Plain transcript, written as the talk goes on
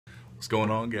What's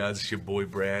going on, guys? It's your boy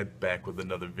Brad back with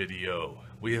another video.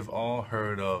 We have all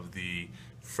heard of the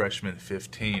freshman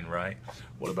 15, right?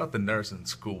 What about the nursing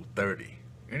school 30?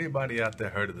 Anybody out there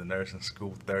heard of the nursing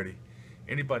school 30?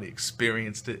 Anybody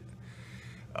experienced it?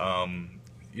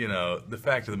 The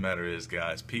fact of the matter is,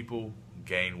 guys, people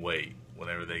gain weight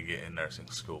whenever they get in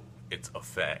nursing school. It's a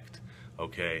fact,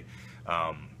 okay?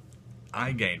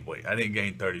 I gained weight. I didn't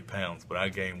gain 30 pounds, but I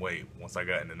gained weight once I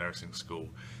got into nursing school.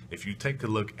 If you take a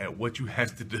look at what you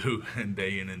have to do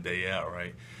day in and day out,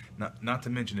 right? Not to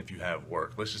mention if you have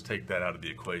work. Let's just take that out of the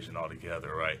equation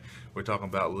altogether, right? We're talking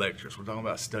about lectures. We're talking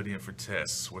about studying for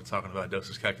tests. We're talking about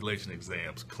dosage calculation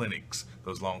exams, clinics,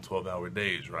 those long 12-hour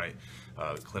days, right?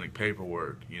 Clinic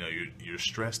paperwork. You know, you're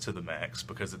stressed to the max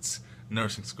because it's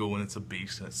nursing school and it's a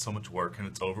beast and it's so much work and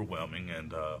it's overwhelming.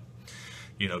 And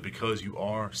because you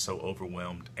are so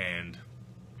overwhelmed and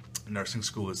nursing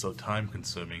school is so time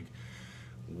consuming,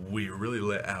 we really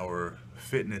let our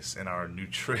fitness and our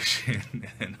nutrition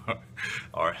and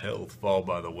our health fall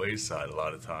by the wayside a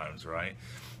lot of times, right?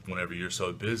 Whenever you're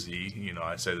so busy,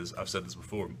 I've said this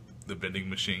before, the vending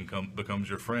machine becomes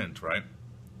your friend, right?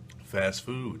 Fast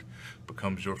food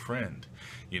becomes your friend.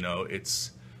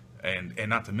 And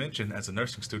not to mention, as a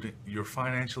nursing student, you're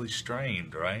financially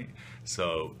strained, right?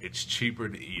 So it's cheaper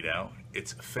to eat out,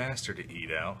 it's faster to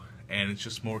eat out, and it's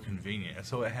just more convenient. And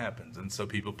so it happens, and so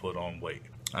people put on weight.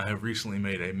 I have recently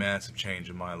made a massive change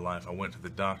in my life. I went to the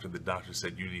doctor. The doctor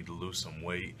said you need to lose some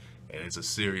weight, and it's a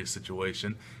serious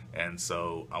situation. And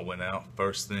so I went out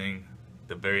first thing.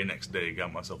 The very next day,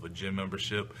 got myself a gym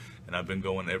membership, and I've been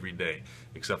going every day,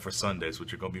 except for Sundays,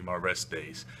 which are going to be my rest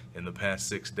days. In the past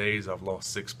 6 days, I've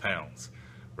lost 6 pounds,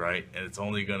 right? And it's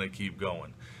only going to keep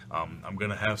going. I'm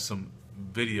going to have some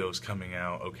videos coming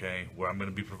out, okay, where I'm going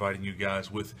to be providing you guys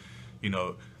with,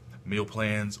 meal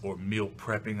plans or meal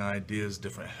prepping ideas,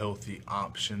 different healthy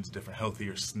options, different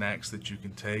healthier snacks that you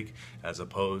can take, as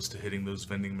opposed to hitting those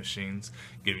vending machines,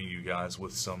 giving you guys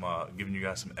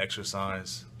some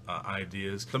exercise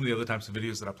ideas. Some of the other types of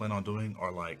videos that I plan on doing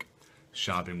are like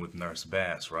shopping with Nurse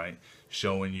Bass, right?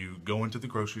 Showing you going to the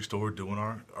grocery store, doing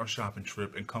our shopping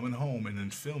trip, and coming home and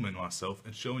then filming myself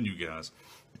and showing you guys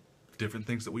different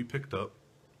things that we picked up,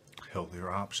 healthier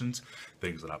options,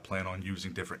 things that I plan on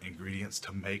using, different ingredients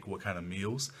to make what kind of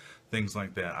meals, things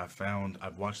like that.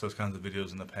 I've watched those kinds of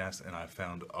videos in the past, and I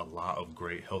found a lot of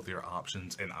great healthier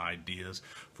options and ideas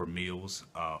for meals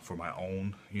for my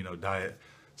own diet.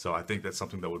 So I think that's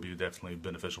something that would be definitely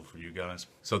beneficial for you guys.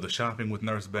 So the shopping with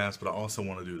Nurse Bass, but I also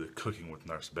want to do the cooking with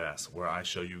Nurse Bass, where I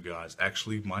show you guys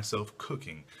actually myself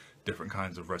cooking different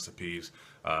kinds of recipes.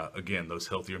 Again, those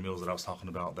healthier meals that I was talking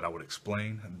about that I would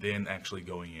explain, then actually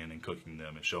going in and cooking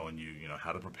them and showing you,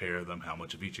 how to prepare them, how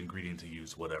much of each ingredient to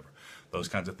use, whatever. Those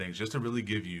kinds of things, just to really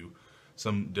give you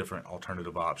some different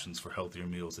alternative options for healthier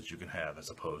meals that you can have,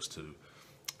 as opposed to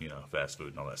fast food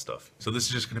and all that stuff. So this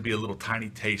is just going to be a little tiny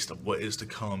taste of what is to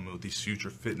come with these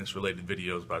future fitness related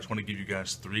videos, but I just want to give you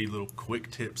guys 3 little quick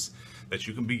tips that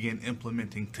you can begin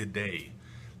implementing today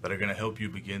that are going to help you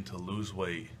begin to lose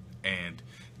weight and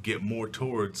get more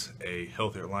towards a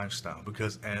healthier lifestyle.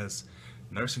 Because as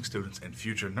nursing students and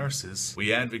future nurses,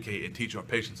 we advocate and teach our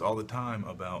patients all the time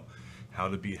about how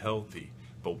to be healthy.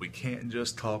 But we can't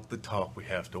just talk the talk, we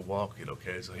have to walk it,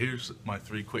 okay? So here's my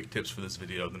 3 quick tips for this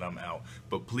video, then I'm out.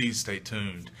 But please stay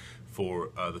tuned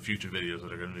for the future videos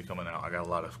that are going to be coming out. I got a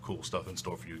lot of cool stuff in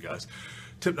store for you guys.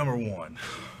 Tip number 1,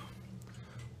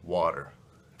 water.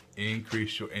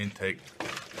 Increase your intake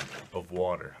of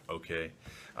water, okay?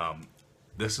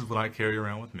 This is what I carry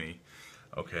around with me,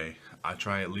 okay? I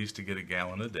try at least to get a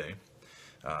gallon a day.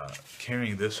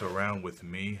 Carrying this around with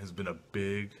me has been a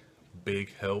big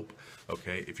help,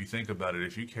 okay? If you think about it,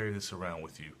 if you carry this around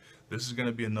with you, this is going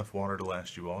to be enough water to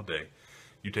last you all day.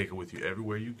 You take it with you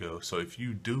everywhere you go. So if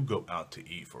you do go out to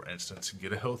eat, for instance,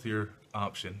 get a healthier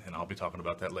option, and I'll be talking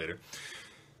about that later,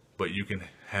 but you can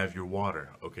have your water,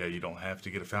 okay? You don't have to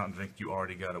get a fountain drink, you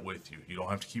already got it with you. You don't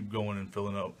have to keep going and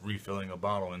refilling a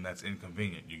bottle, and that's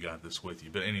inconvenient. You got this with you.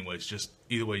 But anyways, just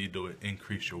either way you do it,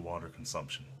 increase your water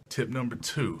consumption. Tip number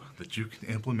 2 that you can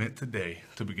implement today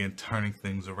to begin turning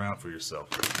things around for yourself.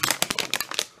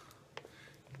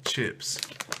 Chips,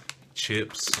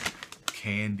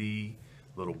 candy,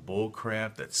 little bull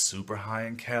crap that's super high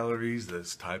in calories,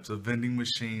 those types of vending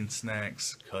machine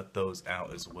snacks, cut those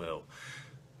out as well.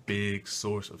 Big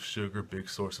source of sugar, big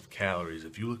source of calories.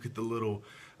 If you look at the little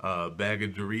bag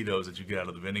of Doritos that you get out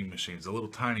of the vending machines, the little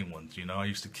tiny ones. You know, I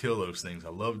used to kill those things. I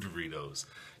love Doritos.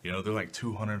 You know, they're like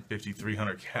 250,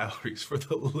 300 calories for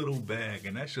the little bag,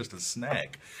 and that's just a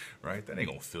snack, right? That ain't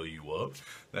gonna fill you up.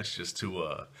 That's just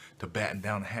to batten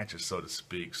down the hatches, so to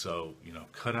speak. So, you know,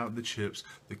 cut out the chips,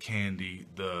 the candy,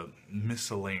 the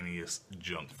miscellaneous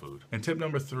junk food. And tip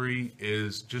number 3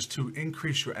 is just to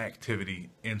increase your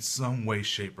activity in some way,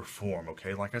 shape, or form,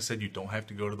 okay? Like I said, you don't have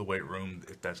to go to the weight room.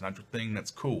 If that's not your thing, that's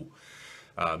cool.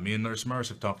 Me and Nurse Merce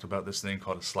have talked about this thing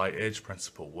called a slight edge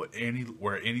principle. Where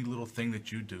any little thing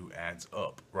that you do adds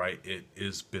up, right? It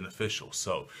is beneficial.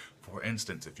 So, for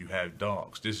instance, if you have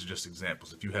dogs, this is just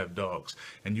examples. If you have dogs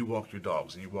and you walk your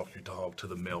dogs and you walk your dog to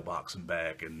the mailbox and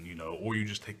back, and you know, or you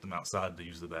just take them outside to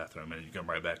use the bathroom and you come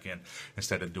right back in,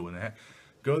 instead of doing that,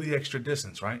 go the extra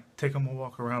distance, right? Take them a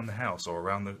walk around the house or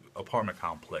around the apartment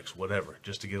complex, whatever,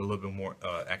 just to get a little bit more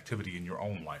activity in your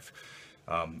own life.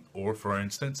 Or for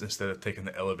instance, instead of taking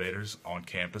the elevators on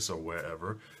campus or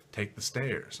wherever, take the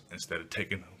stairs. Instead of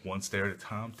taking one stair at a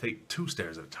time, take 2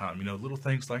 stairs at a time. You know, little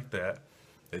things like that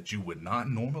that you would not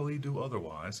normally do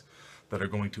otherwise, that are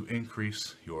going to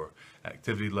increase your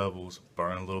activity levels,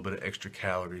 burn a little bit of extra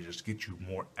calories, just get you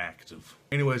more active.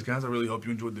 Anyways, guys, I really hope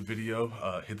you enjoyed the video.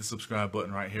 Hit the subscribe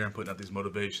button right here. I'm putting out these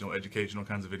motivational, educational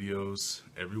kinds of videos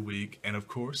every week. And of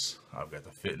course, I've got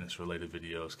the fitness related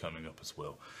videos coming up as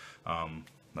well.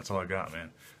 That's all I got,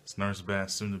 man. It's Nurse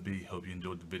Bass, soon to be. Hope you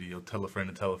enjoyed the video. Tell a friend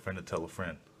to tell a friend to tell a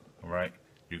friend. All right?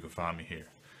 You can find me here.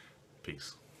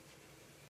 Peace.